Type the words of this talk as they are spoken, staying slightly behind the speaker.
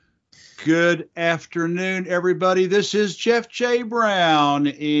Good afternoon, everybody. This is Jeff J. Brown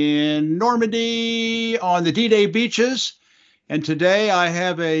in Normandy on the D-Day beaches. And today I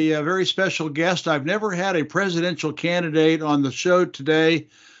have a very special guest. I've never had a presidential candidate on the show today,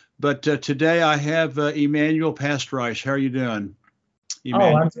 but today I have Emanuel Pastreich. How are you doing,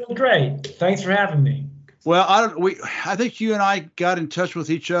 Emmanuel? Oh, I'm doing great. Thanks for having me. Well, I think you and I got in touch with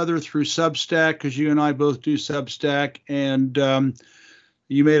each other through Substack because you and I both do Substack, and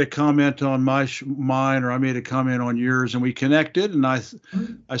you made a comment on mine, or I made a comment on yours, and we connected. And I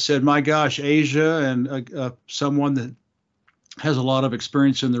said, my gosh, Asia, and someone that has a lot of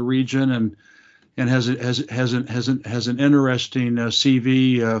experience in the region and has an interesting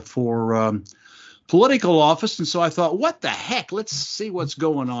CV for political office. And so I thought, what the heck? Let's see what's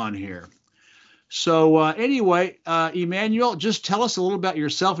going on here. So anyway, Emanuel, just tell us a little about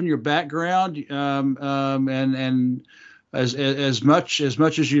yourself and your background, and as much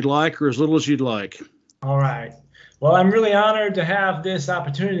as you'd like, or as little as you'd like. All right. Well, I'm really honored to have this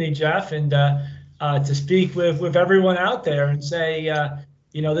opportunity, Jeff, and to speak with everyone out there and say,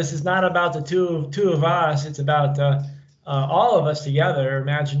 this is not about the two of us. It's about all of us together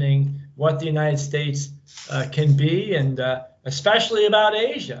imagining what the United States can be, and especially about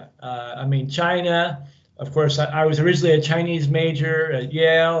Asia. China, of course, I was originally a Chinese major at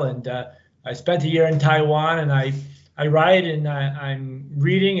Yale, and I spent a year in Taiwan, and I write and I'm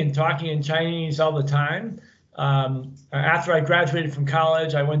reading and talking in Chinese all the time. After I graduated from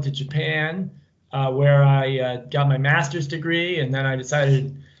college, I went to Japan, where I got my master's degree, and then I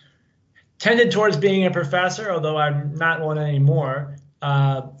tended towards being a professor, although I'm not one anymore.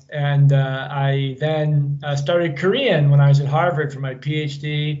 And I then started Korean when I was at Harvard for my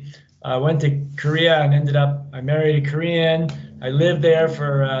PhD. Went to Korea and I married a Korean. I lived there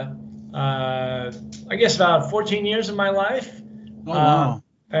for I guess about 14 years of my life. Oh, wow.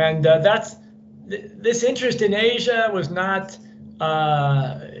 And this interest in Asia was not,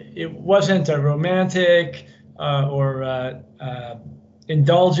 it wasn't a romantic or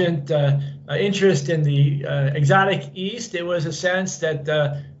indulgent interest in the exotic East. It was a sense that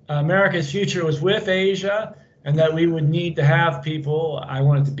America's future was with Asia, and that we would need to have people, I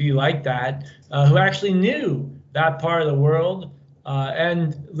wanted to be like that, who actually knew that part of the world.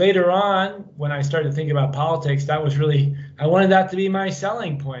 And later on, when I started thinking about politics, I wanted that to be my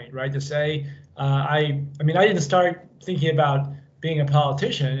selling point, right? To say, I didn't start thinking about being a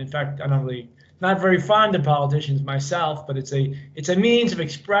politician. In fact, not very fond of politicians myself, but it's a means of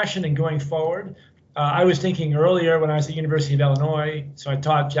expression and going forward. I was thinking earlier when I was at the University of Illinois, so I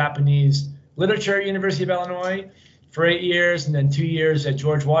taught Japanese literature at University of Illinois for 8 years, and then 2 years at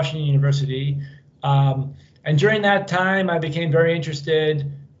George Washington University. And during that time, I became very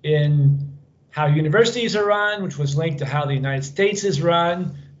interested in how universities are run, which was linked to how the United States is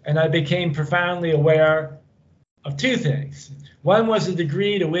run. And I became profoundly aware of two things. One was the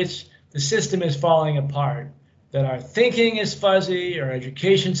degree to which the system is falling apart, that our thinking is fuzzy, our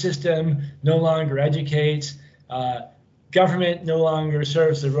education system no longer educates, government no longer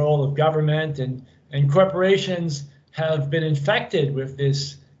serves the role of government, and corporations have been infected with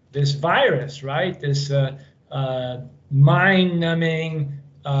this virus, right? This mind-numbing,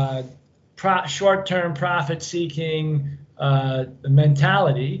 short-term profit-seeking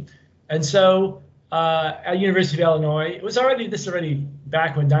mentality. And so at University of Illinois, this is already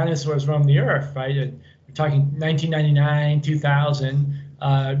back when dinosaurs roamed the earth, right? We're talking 1999, 2000.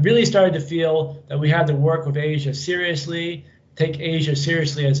 Really started to feel that we had to work with Asia seriously, take Asia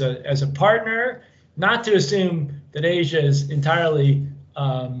seriously as a partner, not to assume that Asia is entirely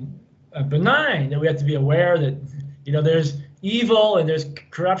benign, that we have to be aware that there's evil and there's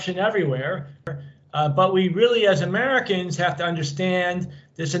corruption everywhere. But we really, as Americans, have to understand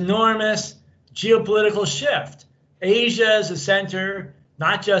this enormous geopolitical shift. Asia is a center,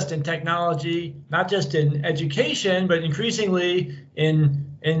 not just in technology, not just in education, but increasingly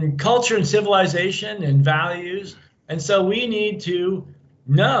in culture and civilization and values. And so we need to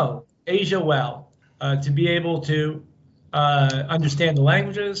know Asia well to be able to understand the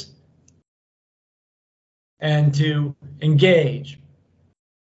languages and to engage.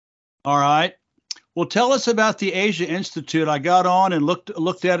 All right. Well, tell us about the Asia Institute. I got on and looked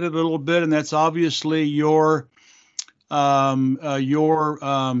at it a little bit, and that's obviously your baby,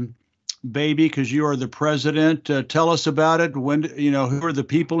 because you are the president. Tell us about it. When, who are the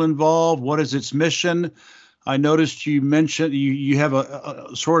people involved? What is its mission? I noticed you mentioned you have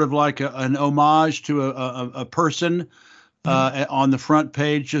a sort of like an homage to a person on the front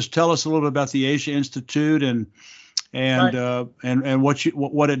page. Just tell us a little bit about the Asia Institute and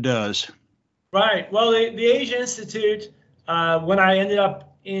what it does. Right. Well, the Asia Institute, when I ended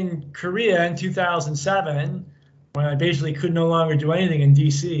up in Korea in 2007, when I basically could no longer do anything in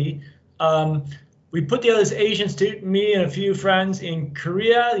DC. We put together this Asian student, me and a few friends in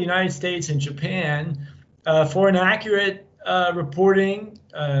Korea, the United States, and Japan for an accurate reports,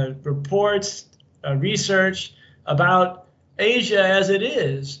 research about Asia as it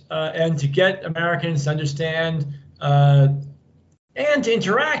is, and to get Americans to understand and to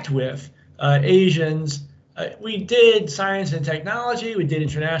interact with Asians. We did science and technology, we did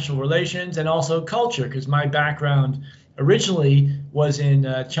international relations, and also culture, because my background originally was in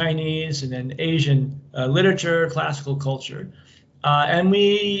Chinese and then Asian literature, classical culture. And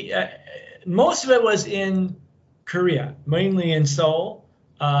most of it was in Korea, mainly in Seoul.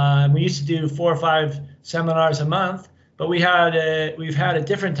 We used to do 4 or 5 seminars a month, but we've had at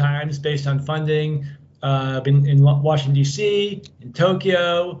different times based on funding. Been in Washington, D.C., in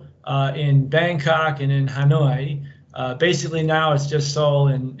Tokyo, in Bangkok, and in Hanoi. Basically now it's just Seoul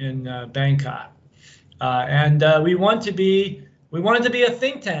and Bangkok. And we wanted to be a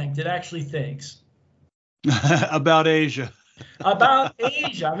think tank that actually thinks about Asia. About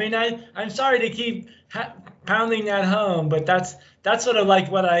Asia. I mean, I'm sorry to keep pounding that home, but that's sort of like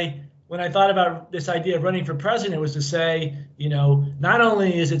when I thought about this idea of running for president, was to say, not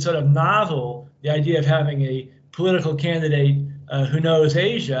only is it sort of novel, the idea of having a political candidate who knows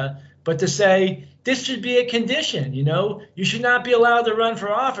Asia, but to say this should be a condition. You should not be allowed to run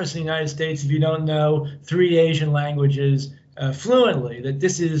for office in the United States if you don't know 3 Asian languages fluently, that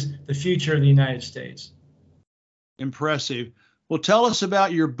this is the future of the United States. Impressive. Well, tell us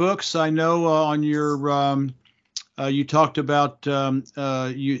about your books. I know on your you talked about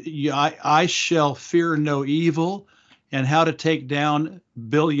I Shall Fear No Evil and How to Take Down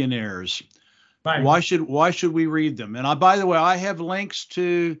Billionaires. Right. Why should we read them? And by the way, I have links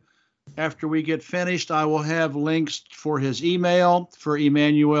to, after we get finished, I will have links for his email, for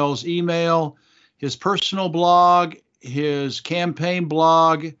Emanuel's email, his personal blog, his campaign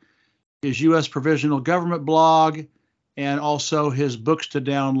blog, his U.S. provisional government blog, and also his books to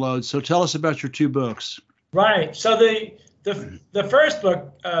download. So tell us about your 2 books. Right. So the first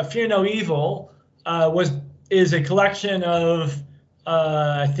book, Fear No Evil, is a collection of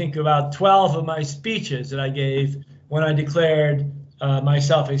I think about 12 of my speeches that I gave when I declared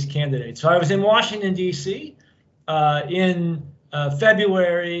myself as candidate. So I was in Washington, D.C. In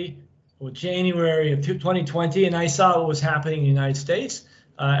February or January of 2020, and I saw what was happening in the United States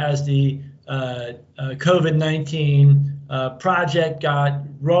as the COVID-19 project got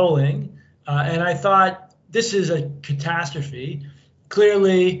rolling. And I thought, this is a catastrophe.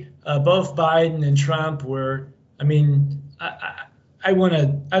 Clearly, both Biden and Trump were, I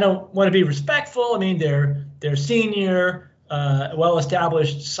don't want to be respectful. I mean, they're senior,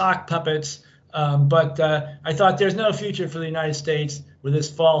 well-established sock puppets. But I thought there's no future for the United States with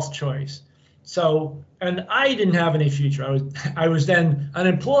this false choice. So, and I didn't have any future. I was then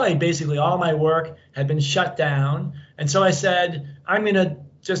unemployed. Basically, all my work had been shut down. And so I said, I'm going to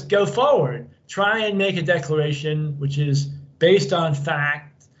just go forward, try and make a declaration which is based on fact,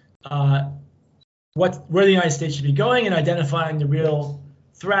 where the United States should be going, and identifying the real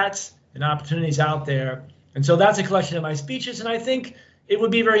threats and opportunities out there. And so that's a collection of my speeches. And I think it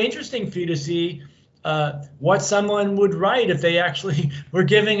would be very interesting for you to see what someone would write if they actually were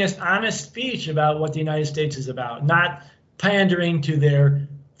giving us honest speech about what the United States is about, not pandering to their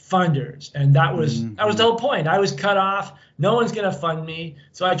funders. And that was the whole point. I was cut off. No one's going to fund me.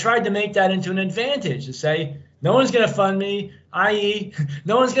 So I tried to make that into an advantage, to say, no one's going to fund me, i.e.,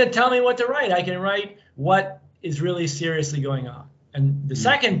 no one's going to tell me what to write. I can write what is really seriously going on. And the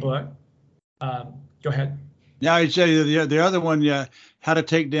second book, go ahead. Yeah, I'd say the other one, How to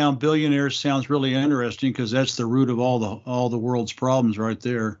Take Down Billionaires, sounds really interesting, because that's the root of all the world's problems right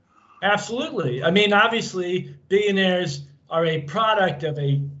there. Absolutely. I mean, obviously, billionaires are a product of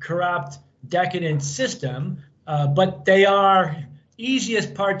a corrupt, decadent system, but they are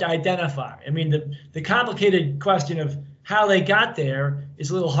easiest part to identify. I mean, the complicated question of how they got there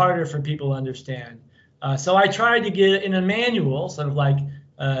is a little harder for people to understand. So I tried to get in a manual, sort of like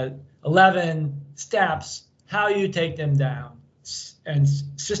 11 steps, how you take them down, and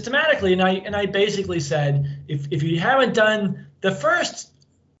systematically. And I basically said, if you haven't done the first,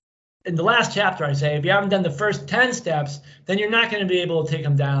 in the last chapter, I say, if you haven't done the first 10 steps, then you're not going to be able to take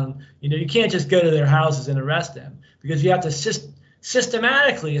them down. You can't just go to their houses and arrest them, because you have to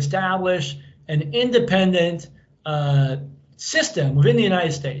systematically establish an independent system within the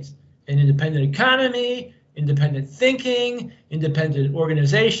United States, an independent economy, independent thinking, independent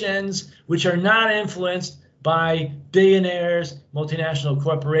organizations, which are not influenced by billionaires, multinational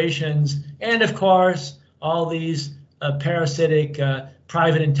corporations, and of course, all these parasitic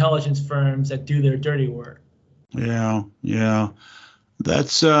private intelligence firms that do their dirty work. Yeah, yeah.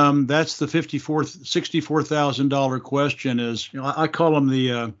 That's the $64,000 question. Is, I call them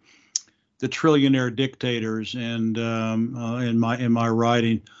the trillionaire dictators, and in my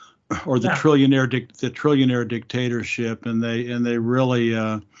writing, or the trillionaire dictatorship, and they really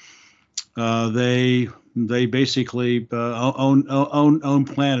they basically own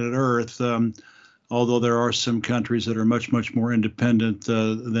planet Earth. Although there are some countries that are much more independent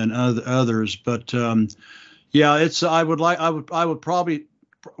than others, but yeah, I would probably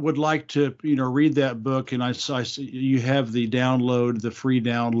like to read that book, and I you have the free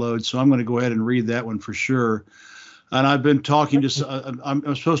download, so I'm going to go ahead and read that one for sure. And I've been talking to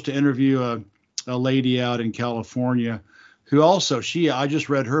I'm supposed to interview a lady out in California who also I just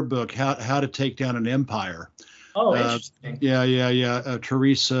read her book, How to Take Down an Empire. Oh, interesting.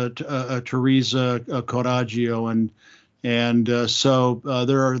 Teresa Coraggio, and so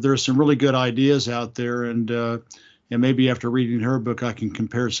there's some really good ideas out there, and maybe after reading her book, I can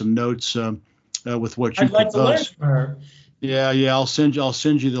compare some notes with what you I'd like propose. to learn from her. Yeah, I'll send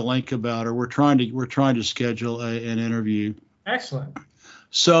you the link about her. We're trying to schedule an interview. Excellent.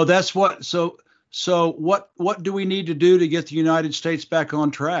 So that's what. So what do we need to do to get the United States back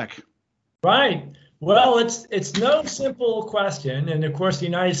on track? Right. Well, it's no simple question, and of course, the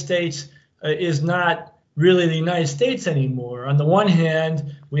United States is not really the United States anymore. On the one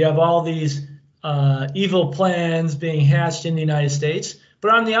hand, we have all these evil plans being hatched in the United States,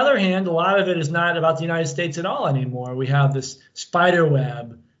 but on the other hand, a lot of it is not about the United States at all anymore. We have this spider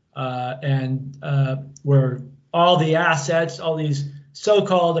web, and where all the assets, all these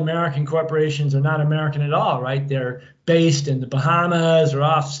so-called American corporations are not American at all, right? They're based in the Bahamas or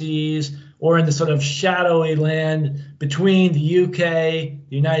off seas, or in the sort of shadowy land between the UK, the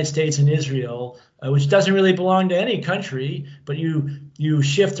United States, and Israel, which doesn't really belong to any country, but you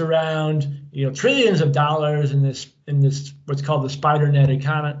shift around trillions of dollars in this what's called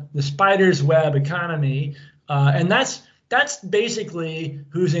the spider's web economy, and that's basically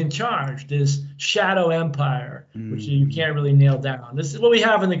who's in charge, this shadow empire, which you can't really nail down. This is what we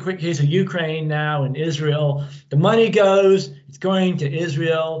have in the quick case of Ukraine now and Israel. The money goes, it's going to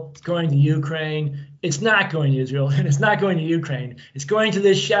Israel, it's going to Ukraine. It's not going to Israel, and it's not going to Ukraine. It's going to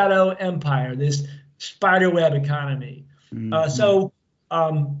this shadow empire, this spider web economy. So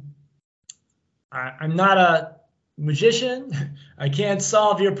I'm not a magician. I can't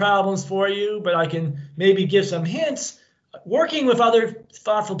solve your problems for you, but I can maybe give some hints, working with other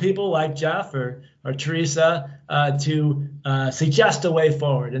thoughtful people like Jeff or Teresa to suggest a way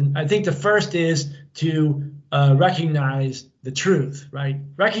forward. And I think the first is to recognize the truth, right?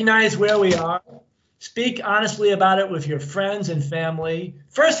 Recognize where we are. Speak honestly about it with your friends and family.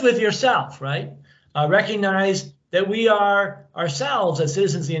 First with yourself, right? Recognize that we are ourselves as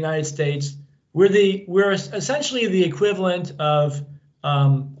citizens of the United States. We're essentially the equivalent of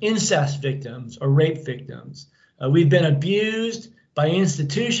incest victims or rape victims. We've been abused by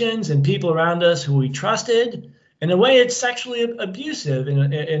institutions and people around us who we trusted. In a way, it's sexually abusive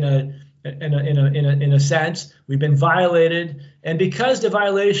in a sense. We've been violated, and because the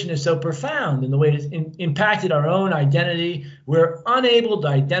violation is so profound in the way it impacted our own identity, we're unable to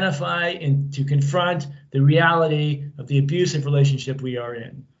identify and to confront the reality of the abusive relationship we are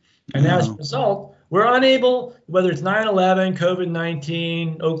in. And as a result, we're unable, whether it's 9/11,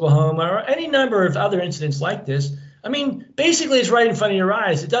 COVID-19, Oklahoma, or any number of other incidents like this. I mean, basically, it's right in front of your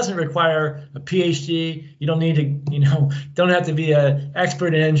eyes. It doesn't require a PhD. You don't need to, don't have to be an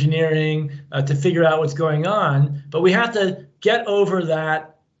expert in engineering to figure out what's going on. But we have to get over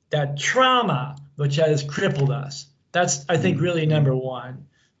that trauma which has crippled us. That's, I think, really number one.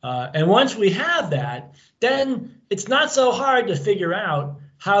 And once we have that, then it's not so hard to figure out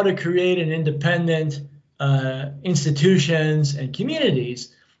how to create an independent institutions and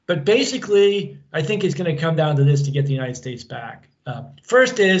communities. But basically, I think it's going to come down to this to get the United States back.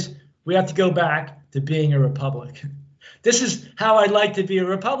 First is we have to go back to being a republic. This is how I'd like to be a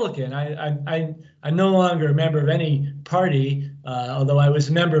Republican. I'm no longer a member of any party, although I was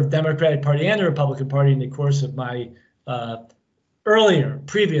a member of the Democratic Party and the Republican Party in the course of my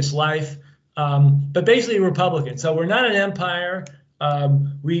previous life. But basically a Republican. So we're not an empire.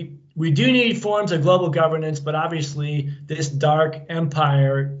 We do need forms of global governance, but obviously this dark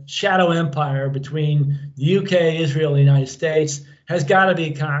empire, shadow empire between the UK, Israel, and the United States has got to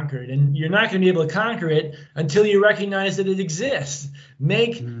be conquered. And you're not going to be able to conquer it until you recognize that it exists.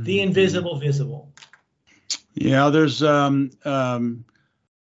 Make the invisible visible. Yeah, there's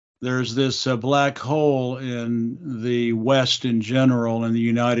this black hole in the West in general, in the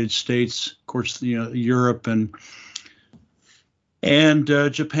United States, of course, Europe and And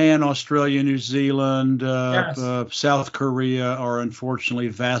Japan, Australia, New Zealand, Yes. South Korea are unfortunately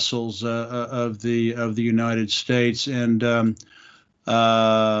vassals of the United States. And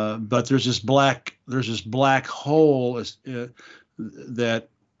but there's this black hole that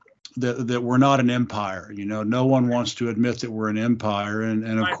we're not an empire. You know, no one wants to admit that we're an empire, and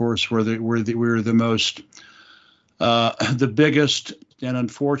of Right. course we're the most the biggest and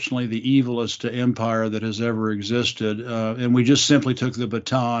unfortunately the evilest empire that has ever existed. And we just simply took the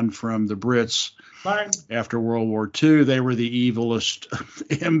baton from the Brits Right. after World War II. They were the evilest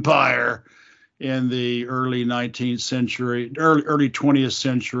empire in the early 19th century, early 20th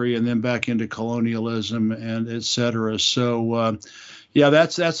century, and then back into colonialism and et cetera. So, yeah,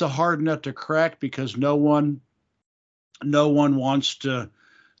 that's a hard nut to crack because no one wants to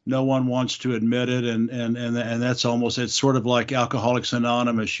admit it, and that's almost, it's sort of like Alcoholics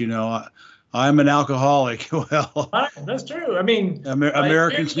Anonymous. You know, I'm an alcoholic. Well, Right. That's true. I mean,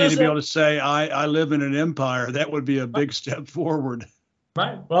 Americans need to be able to say I live in an empire. That would be a big step forward.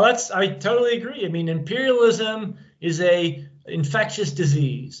 Right. Well, I totally agree. I mean, imperialism is a infectious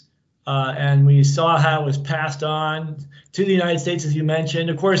disease, and we saw how it was passed on to the United States, as you mentioned.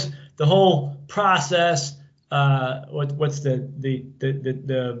 Of course, the whole process. What's the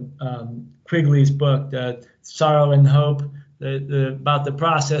Quigley's book, Sorrow and Hope, about the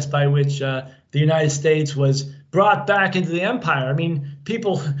process by which the United States was brought back into the empire. I mean,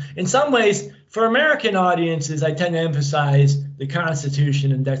 people, in some ways, for American audiences, I tend to emphasize the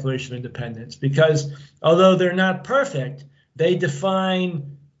Constitution and Declaration of Independence because although they're not perfect, they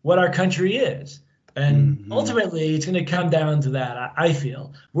define what our country is. And ultimately, it's going to come down to that, I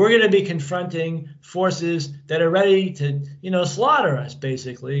feel. We're going to be confronting forces that are ready to, slaughter us,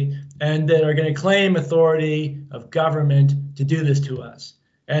 basically, and that are going to claim authority of government to do this to us.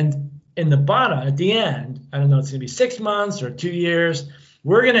 And in the bottom, at the end, I don't know, it's going to be 6 months or 2 years,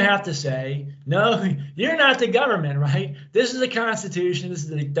 we're going to have to say, no, you're not the government, right? This is the Constitution. This is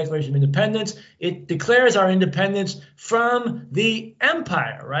the Declaration of Independence. It declares our independence from the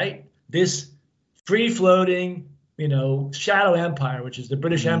empire, right? This free-floating, shadow empire, which is the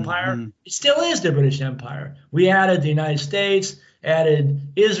British Empire. It still is the British Empire. We added the United States, added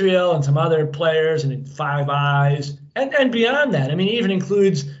Israel and some other players, and Five Eyes, and beyond that. I mean, it even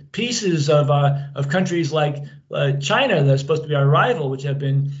includes pieces of countries like China that are supposed to be our rival, which have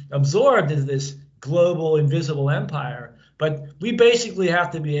been absorbed into this global invisible empire. But we basically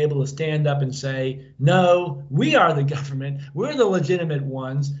have to be able to stand up and say, no, we are the government. We're the legitimate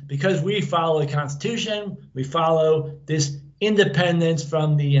ones because we follow the Constitution. We follow this independence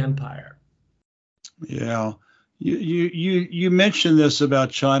from the empire. Yeah. You mentioned this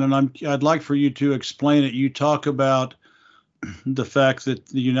about China, and I'd like for you to explain it. You talk about the fact that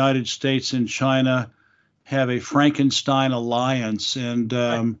the United States and China have a Frankenstein alliance, and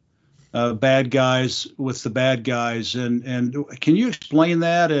bad guys with the bad guys, and can you explain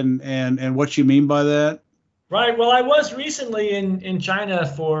that and what you mean by that? Right. Well, I was recently in China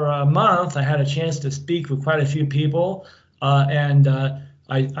for a month. I had a chance to speak with quite a few people, and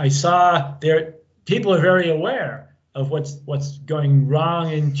I saw there people are very aware of what's going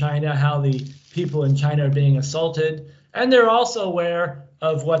wrong in China, how the people in China are being assaulted, and they're also aware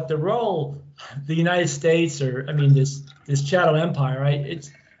of what the role the United States, or I mean this shadow empire, right?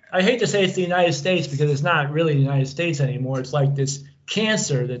 I hate to say it's the United States because it's not really the United States anymore. It's like this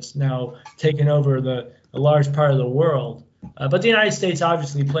cancer that's now taken over a large part of the world. But the United States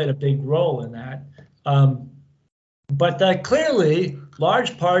obviously played a big role in that. But clearly,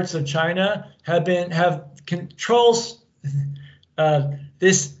 large parts of China have controls.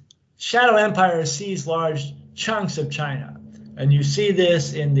 This shadow empire seized large chunks of China, and you see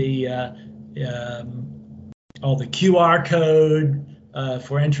this in the QR code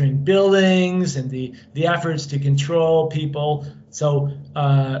for entering buildings and the efforts to control people,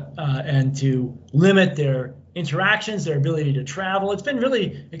 and to limit their interactions, their ability to travel. It's been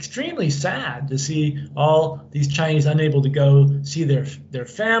really extremely sad to see all these Chinese unable to go see their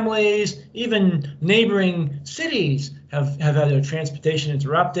families. Even neighboring cities have had their transportation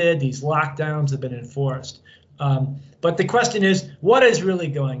interrupted. These lockdowns have been enforced. But the question is, what is really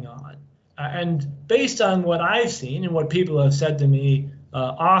going on? And based on what I've seen and what people have said to me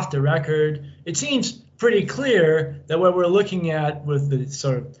off the record, it seems pretty clear that what we're looking at with the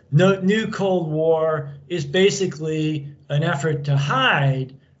sort of new Cold War is basically an effort to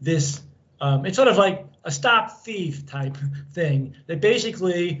hide this. It's sort of like a stop thief type thing, that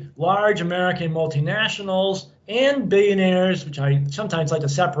basically large American multinationals and billionaires, which I sometimes like to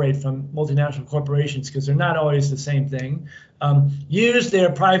separate from multinational corporations because they're not always the same thing, use their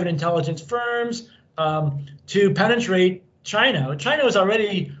private intelligence firms to penetrate China. China was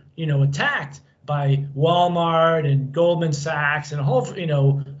already, attacked by Walmart and Goldman Sachs and a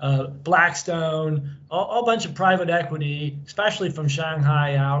whole, Blackstone, a bunch of private equity, especially from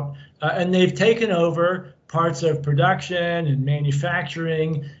Shanghai out, and they've taken over parts of production and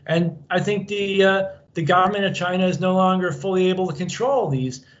manufacturing. And I think the government of China is no longer fully able to control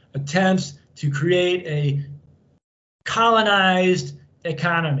these attempts to create a colonized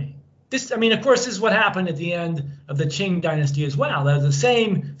economy. Of course, this is what happened at the end of the Qing dynasty as well. That was the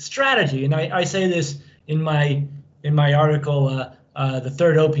same strategy, and I say this in my article, The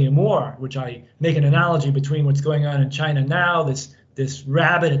Third Opium War, which I make an analogy between what's going on in China now, this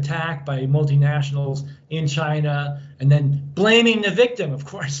rabid attack by multinationals in China, and then blaming the victim, of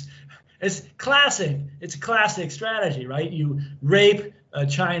course. It's classic. It's a classic strategy, right? You rape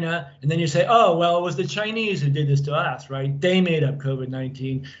China, and then you say, oh, well, it was the Chinese who did this to us, right? They made up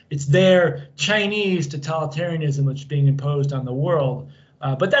COVID-19. It's their Chinese totalitarianism that's being imposed on the world.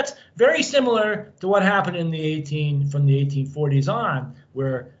 But that's very similar to what happened from the 1840s on,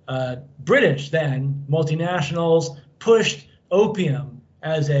 where British then multinationals pushed opium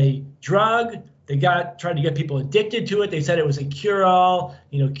as a drug. They tried to get people addicted to it. They said it was a cure-all,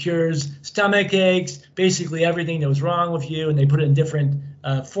 cures stomach aches, basically everything that was wrong with you. And they put it in different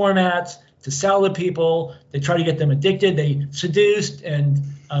formats to sell to people. They tried to get them addicted. They seduced and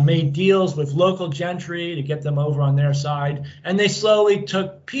made deals with local gentry to get them over on their side. And they slowly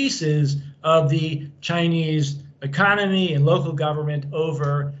took pieces of the Chinese economy and local government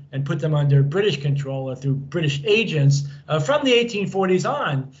over and put them under British control or through British agents from the 1840s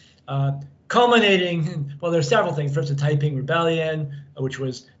on. Culminating, well, there are several things. First, the Taiping Rebellion, which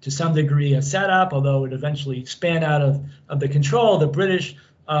was to some degree a setup, although it eventually span out of the control of the British.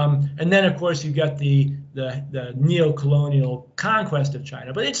 And then, of course, you got the neo-colonial conquest of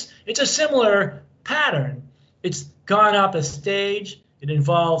China. But it's a similar pattern. It's gone up a stage. It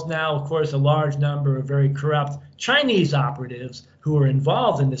involves now, of course, a large number of very corrupt Chinese operatives who are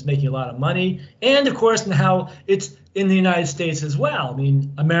involved in this, making a lot of money. And, of course, now it's in the United States as well.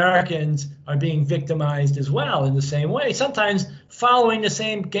 Americans are being victimized as well in the same way, sometimes following the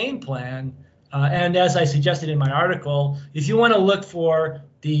same game plan. And as I suggested in my article, if you want to look for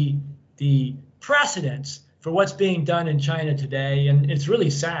the precedents for what's being done in China today, and it's really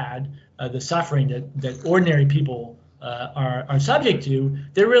sad, the suffering that ordinary people are subject to,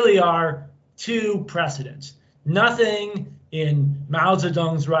 there really are two precedents. Nothing in Mao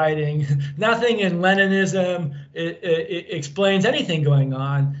Zedong's writing, nothing in Leninism it explains anything going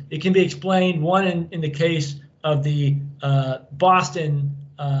on. It can be explained, one in the case of the Boston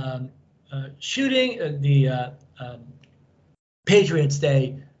shooting, the Patriots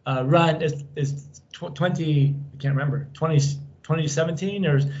Day run is 2017,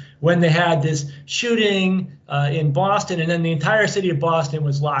 or when they had this shooting in Boston, and then the entire city of Boston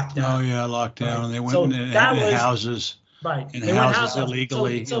was locked down. Oh yeah, locked down, right. And they went in houses. Right. In houses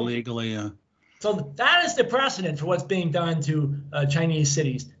illegally. Yeah. So that is the precedent for what's being done to Chinese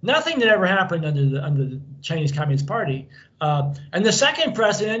cities. Nothing that ever happened under the Chinese Communist Party. And the second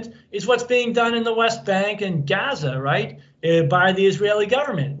precedent is what's being done in the West Bank and Gaza, right, by the Israeli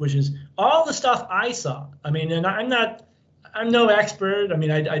government, which is all the stuff I saw. And I'm no expert.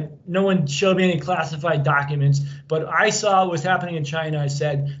 No one showed me any classified documents, but I saw what was happening in China. I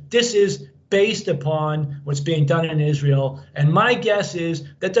said, this is based upon what's being done in Israel. And my guess is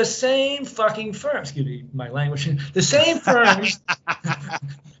that the same fucking firms, excuse me, my language, the same firms,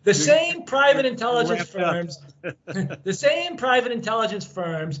 the same private intelligence firms, the same private intelligence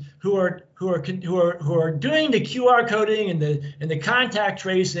firms who are doing the QR coding and the contact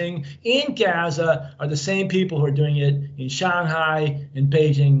tracing in Gaza are the same people who are doing it in Shanghai and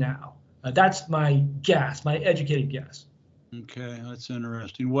Beijing now. That's my guess, my educated guess. Okay, that's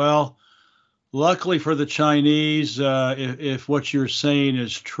interesting. Well, luckily for the Chinese, if what you're saying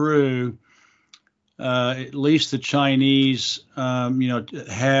is true, at least the Chinese,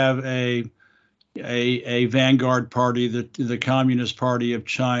 have a vanguard party, the Communist Party of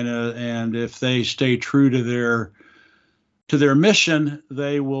China, and if they stay true to their mission,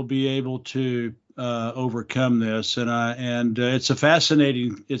 they will be able to overcome this. And it's a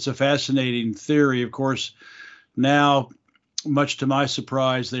fascinating theory. Of course, now, much to my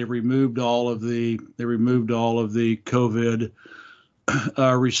surprise, they removed all of the COVID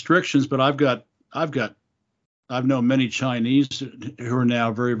restrictions. But I've known many Chinese who are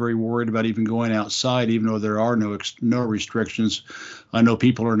now very, very worried about even going outside, even though there are no restrictions. I know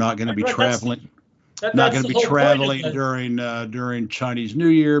people are not going to be traveling. Not going to be traveling during Chinese New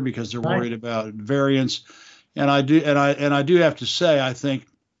Year because they're worried about variants. And I do have to say, I think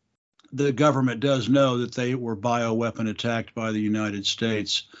the government does know that they were bioweapon attacked by the United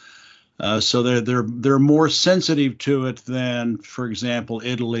States. So they're more sensitive to it than, for example,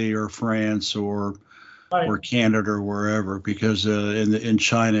 Italy or France or Canada or wherever, because in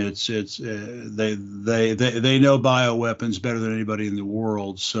China they know bioweapons better than anybody in the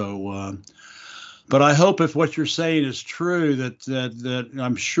world. So, but I hope if what you're saying is true, that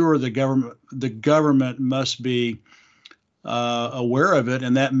I'm sure the government must be aware of it,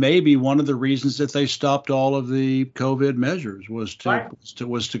 and that may be one of the reasons that they stopped all of the COVID measures was to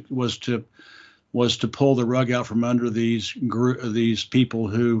pull the rug out from under these people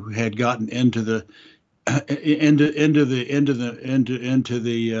who had gotten into the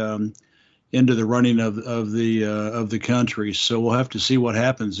running of the country. So we'll have to see what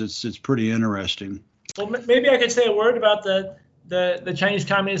happens. It's pretty interesting. Well, maybe I could say a word about the Chinese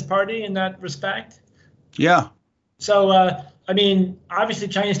Communist Party in that respect. Yeah. So, I mean, obviously,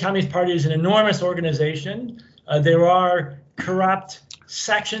 Chinese Communist Party is an enormous organization. There are corrupt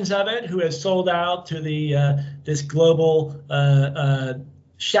sections of it who have sold out to this global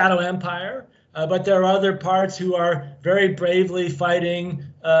shadow empire. But there are other parts who are very bravely fighting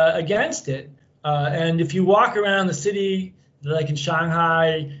against it. And if you walk around the city, like in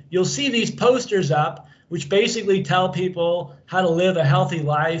Shanghai, you'll see these posters up, which basically tell people how to live a healthy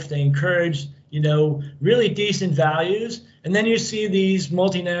life. They encourage, really decent values. And then you see these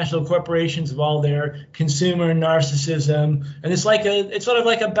multinational corporations of all their consumer narcissism. And it's sort of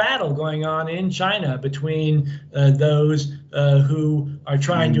like a battle going on in China between those who are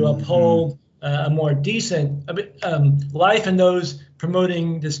trying to uphold a more decent life and those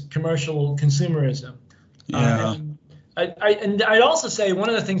promoting this commercial consumerism. Yeah. And I'd also say one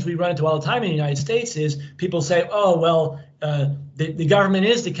of the things we run into all the time in the United States is people say, oh, well, the government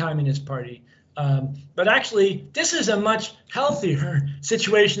is the Communist Party. But actually, this is a much healthier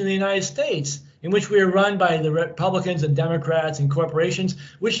situation in the United States, in which we are run by the Republicans and Democrats and corporations,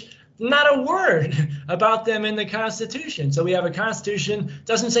 which not a word about them in the Constitution. So we have a Constitution,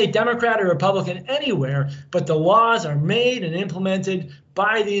 doesn't say Democrat or Republican anywhere, but the laws are made and implemented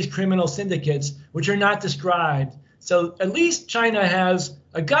by these criminal syndicates, which are not described. So at least China has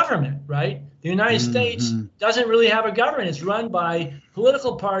a government, right? The United States doesn't really have a government. It's run by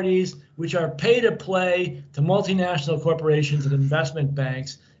political parties, which are pay to play to multinational corporations and investment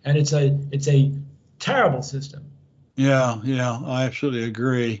banks. And it's a terrible system. Yeah, I absolutely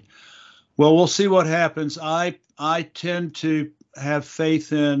agree. Well, we'll see what happens. I tend to have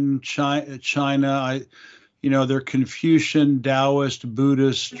faith in China. Their Confucian, Taoist,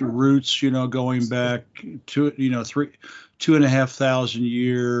 Buddhist roots, going back to, 2,500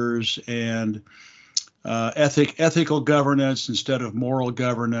 years, and ethical governance instead of moral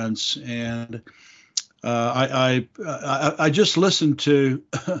governance. And I just listened to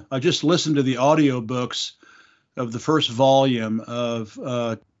the audiobooks of the first volume of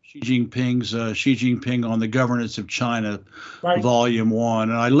Xi Jinping on the Governance of China, right. Volume 1,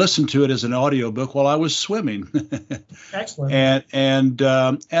 and I listened to it as an audiobook while I was swimming. Excellent. And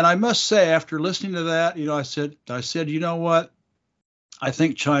I must say, after listening to that, I said, you know what? I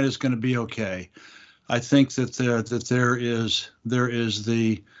think China's going to be okay. I think that there is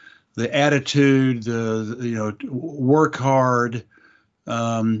the attitude, work hard,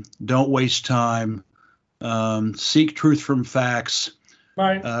 don't waste time, seek truth from facts.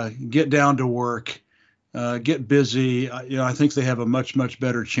 Right. Get down to work, get busy. I think they have a much, much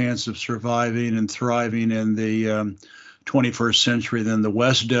better chance of surviving and thriving in the 21st century than the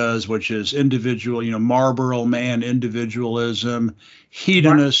West does, which is individual, Marlboro man individualism,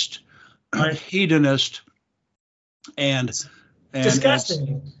 hedonist, and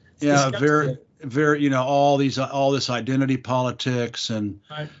disgusting. Very, very, all this identity politics and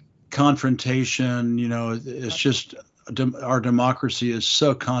confrontation. It's just. Our democracy is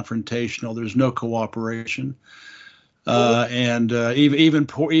so confrontational. There's no cooperation, and even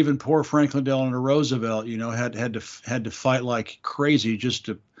poor Franklin Delano Roosevelt, had to fight like crazy just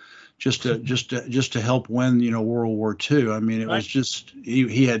to help win, World War II. I mean, it was just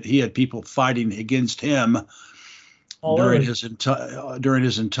he had people fighting against him during his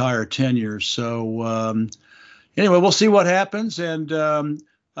entire tenure. So anyway, we'll see what happens. And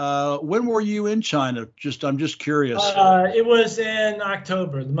when were you in China? I'm just curious. It was in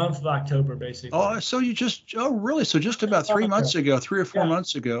October, the month of October, basically. Oh, so really? So just about 3 months ago, 3 or 4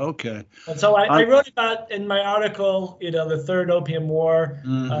 months ago. Okay. And so I wrote about in my article, the Third Opium War,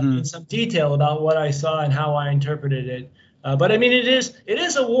 in some detail about what I saw and how I interpreted it. But I mean, it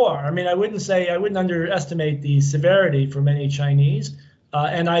is a war. I mean, I wouldn't underestimate the severity for many Chinese.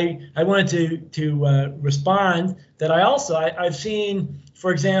 And I wanted to respond that I've seen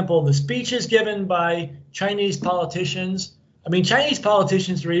for example, the speeches given by Chinese politicians. I mean, Chinese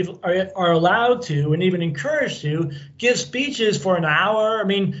politicians are allowed to and even encouraged to give speeches for an hour. I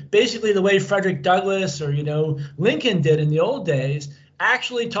mean, basically the way Frederick Douglass or, Lincoln did in the old days,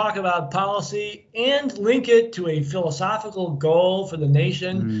 actually talk about policy and link it to a philosophical goal for the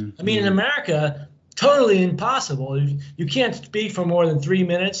nation. Mm-hmm. I mean, in America, totally impossible. You can't speak for more than 3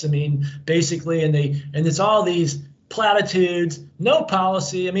 minutes. I mean, basically, and it's all these platitudes, no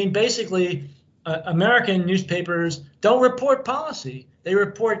policy. I mean, basically, American newspapers don't report policy. They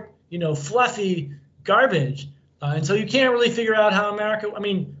report, fluffy garbage. And so you can't really figure out how America, I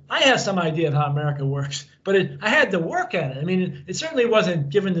mean, I have some idea of how America works, but I had to work at it. I mean, it certainly wasn't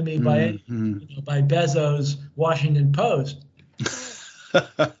given to me by by Bezos' Washington Post.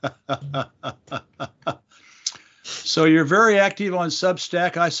 So you're very active on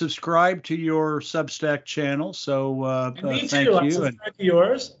Substack. I subscribe to your Substack channel, so me thank too. you. I subscribe to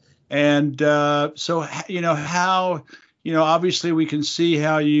yours. And so how obviously we can see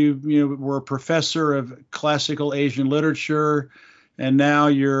how you were a professor of classical Asian literature, and now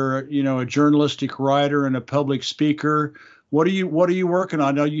you're a journalistic writer and a public speaker. What are you working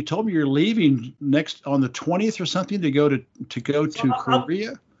on? Now, you told me you're leaving next on the 20th or something to go to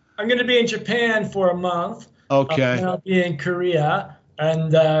Korea. I'm going to be in Japan for a month. Okay. And I'll be in Korea,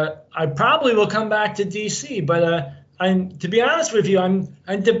 and I probably will come back to DC. But to be honest with you,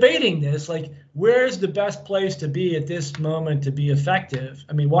 I'm debating this. Like, where's the best place to be at this moment to be effective?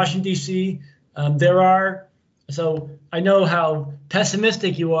 I mean, Washington D.C. So I know how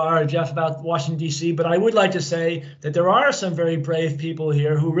pessimistic you are, Jeff, about Washington, D.C., but I would like to say that there are some very brave people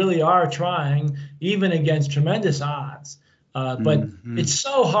here who really are trying, even against tremendous odds. But it's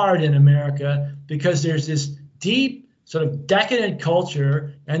so hard in America because there's this deep sort of decadent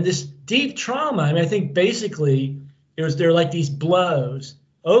culture and this deep trauma. I mean, I think basically there are like these blows: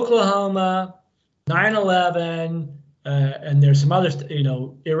 Oklahoma, 9/11, and there's some others,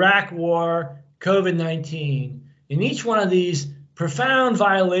 Iraq War, COVID-19. In each one of these profound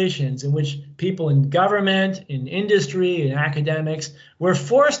violations in which people in government, in industry, in academics were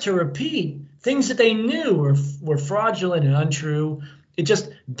forced to repeat things that they knew were fraudulent and untrue. It just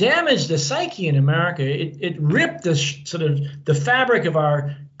damaged the psyche in America. It ripped the fabric of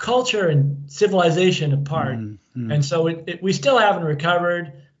our culture and civilization apart. Mm-hmm. And so we still haven't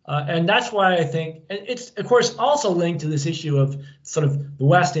recovered. And that's why I think it's, of course, also linked to this issue of sort of the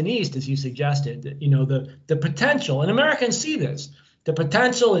West and East, as you suggested, the potential, and Americans see this, the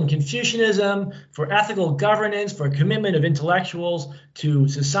potential in Confucianism for ethical governance, for a commitment of intellectuals to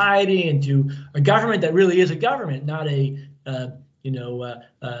society and to a government that really is a government, not a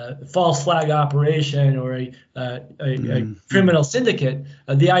false flag operation or a criminal syndicate.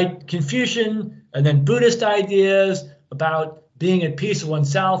 The Confucian and then Buddhist ideas about being at peace with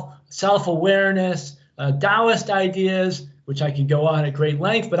oneself, self-awareness, Taoist ideas, which I could go on at great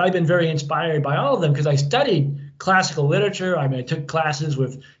length, but I've been very inspired by all of them because I studied classical literature. I mean, I took classes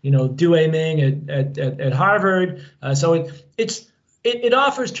with, Dewey Ming at Harvard. So it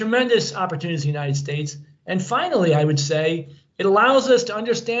offers tremendous opportunities in the United States. And finally, I would say it allows us to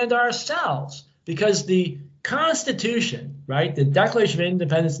understand ourselves because the Constitution, right, the Declaration of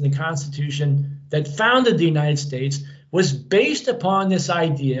Independence and the Constitution that founded the United States was based upon this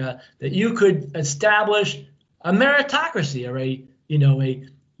idea that you could establish a meritocracy or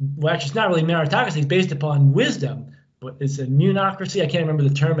well, actually, it's not really meritocracy. It's based upon wisdom, but it's a munocracy. I can't remember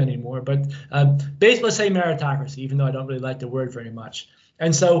the term anymore, but let's say meritocracy, even though I don't really like the word very much.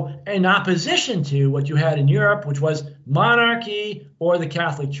 And so in opposition to what you had in Europe, which was monarchy or the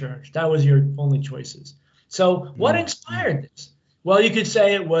Catholic Church, that was your only choices. So what inspired this? Well, you could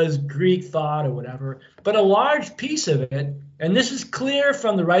say it was Greek thought or whatever, but a large piece of it, and this is clear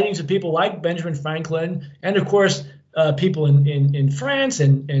from the writings of people like Benjamin Franklin, and of course, people in France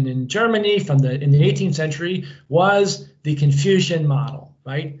and in Germany in the 18th century, was the Confucian model,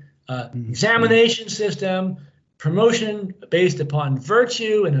 right? Examination system, promotion based upon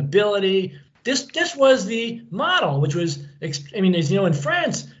virtue and ability. This was the model, which was, as you know, in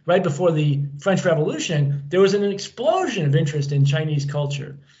France, right before the French Revolution, there was an explosion of interest in Chinese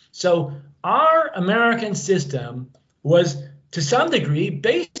culture. So our American system was, to some degree,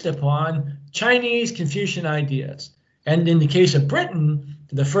 based upon Chinese Confucian ideas. And in the case of Britain,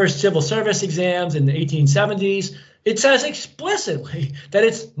 the first civil service exams in the 1870s, it says explicitly that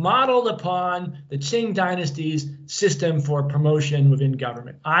it's modeled upon the Qing dynasty's system for promotion within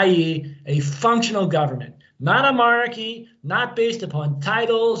government, i.e. a functional government, not a monarchy, not based upon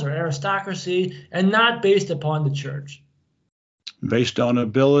titles or aristocracy, and not based upon the church. Based on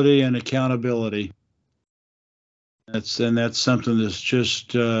ability and accountability. That's something that's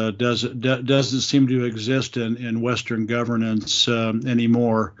just doesn't seem to exist in Western governance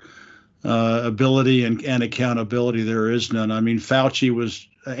anymore. Ability and accountability, there is none. I mean,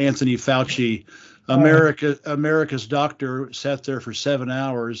 Anthony Fauci, America's doctor, sat there for 7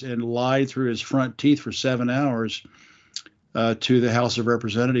 hours and lied through his front teeth for 7 hours to the House of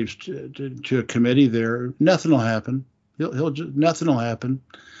Representatives, to a committee there. Nothing will happen. Nothing will happen.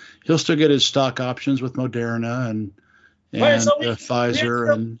 He'll still get his stock options with Moderna and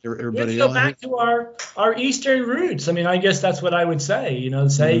Pfizer and everybody else. Go back to our Eastern roots. I mean, I guess that's what I would say.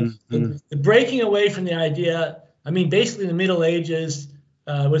 The breaking away from the idea. I mean, basically, the Middle Ages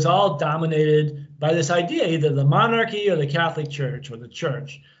was all dominated by this idea, either the monarchy or the Catholic Church or the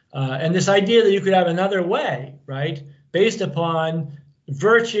Church, and this idea that you could have another way, right, based upon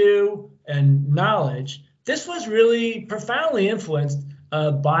virtue and knowledge. This was really profoundly influenced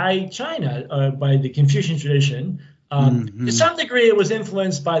by China, by the Confucian tradition. To some degree, it was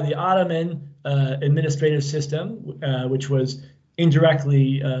influenced by the Ottoman administrative system, which was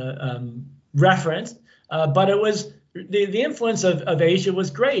indirectly referenced. But it was the influence of Asia was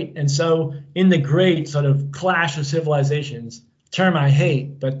great. And so in the great sort of clash of civilizations, term I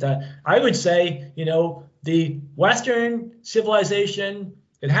hate, but I would say, the Western civilization,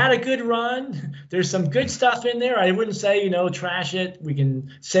 it had a good run. There's some good stuff in there. I wouldn't say, trash it. We can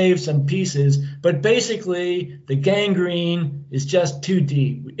save some pieces. But basically, the gangrene is just too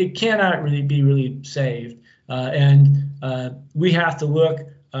deep. It cannot really be saved. And we have to look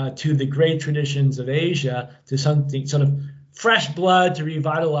to the great traditions of Asia, to something sort of fresh blood to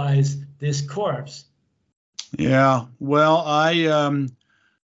revitalize this corpse. Yeah. Well,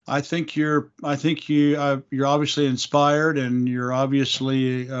 I think you're obviously inspired, and you're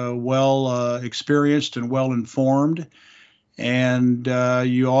obviously well experienced and well informed, and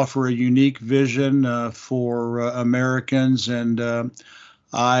you offer a unique vision for Americans. And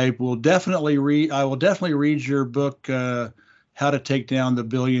I will definitely read your book, How to Take Down the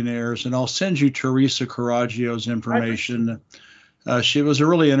Billionaires, and I'll send you Teresa Caraggio's information. She was a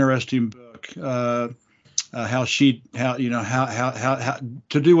really interesting book. How to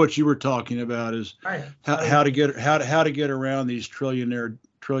do what you were talking about is how to get around these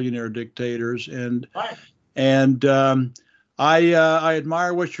trillionaire dictators, and I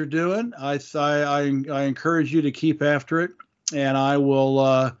admire what you're doing. I encourage you to keep after it, and I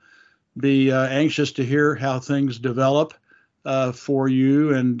will be anxious to hear how things develop for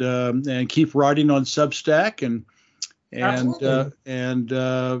you, and keep writing on Substack, I'm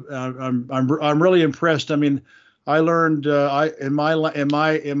really impressed. I mean, I learned in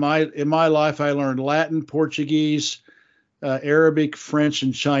my life I learned Latin, Portuguese, Arabic, French,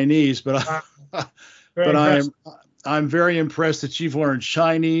 and Chinese. But I'm very impressed that you've learned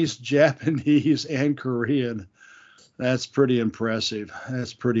Chinese, Japanese, and Korean. That's pretty impressive.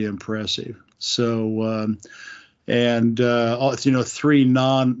 So. Three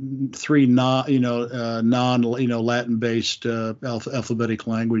non Latin based alphabetic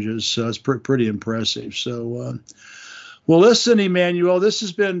languages. So it's pretty impressive. So, well, listen, Emanuel, this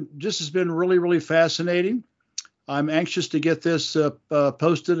has been really, really fascinating. I'm anxious to get this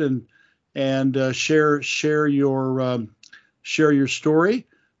posted and share your story.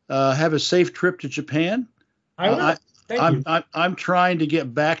 Have a safe trip to Japan. I will. Thank you. I'm trying to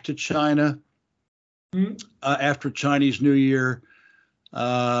get back to China after Chinese New Year,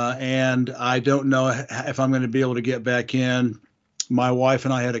 and I don't know if I'm going to be able to get back in. My wife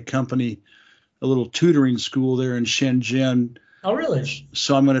and I had a little tutoring school there in Shenzhen. Oh, really?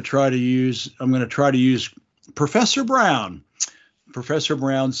 So I'm going to try to use Professor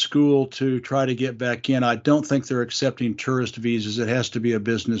Brown's school to try to get back in. I don't think they're accepting tourist visas. It has to be a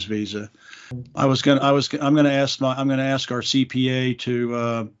business visa. I'm going to ask our CPA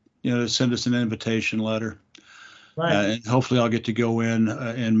to send us an invitation letter. Right. And hopefully I'll get to go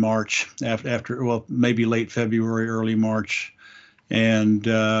in March after maybe late February, early March, and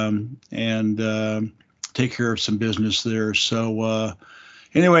take care of some business there. So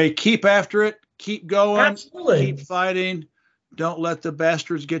anyway, keep after it, keep going, Absolutely. Keep fighting. Don't let the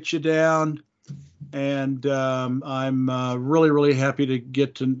bastards get you down. And I'm really, really happy to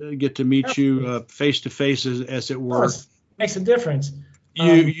get to meet you face to face, as it were. Makes a difference.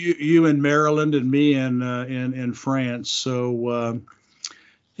 You in Maryland and me in France. So,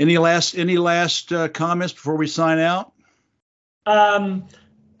 any last comments before we sign out?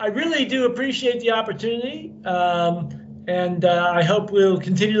 I really do appreciate the opportunity, and I hope we'll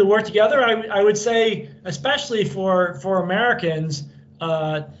continue to work together. I would say, especially for Americans,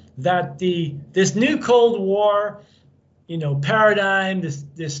 that this new Cold War, paradigm,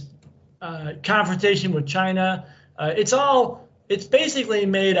 this confrontation with China, It's basically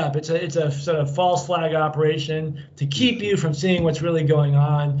made up. It's a sort of false flag operation to keep you from seeing what's really going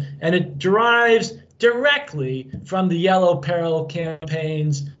on, and it derives directly from the Yellow Peril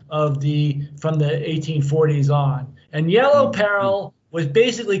campaigns from the 1840s on. And Yellow Peril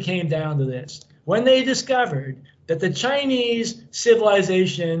came down to this: when they discovered that the Chinese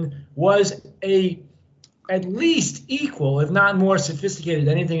civilization was at least equal, if not more sophisticated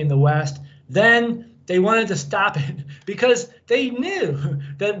than anything in the West, then they wanted to stop it, because they knew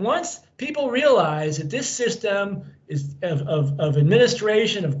that once people realized that this system of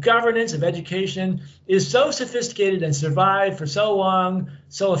administration, of governance, of education is so sophisticated and survived for so long,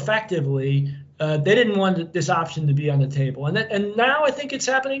 so effectively, they didn't want this option to be on the table. And now I think it's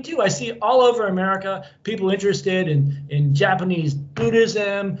happening too. I see all over America people interested in Japanese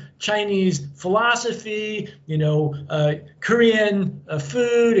Buddhism, Chinese philosophy, Korean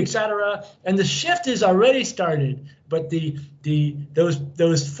food, etc. And the shift has already started. But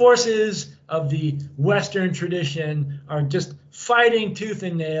those forces of the Western tradition are just fighting tooth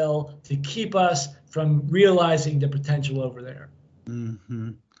and nail to keep us from realizing the potential over there.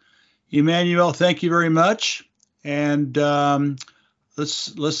 Mm-hmm. Emanuel, thank you very much. And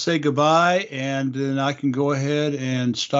let's say goodbye, and then I can go ahead and stop.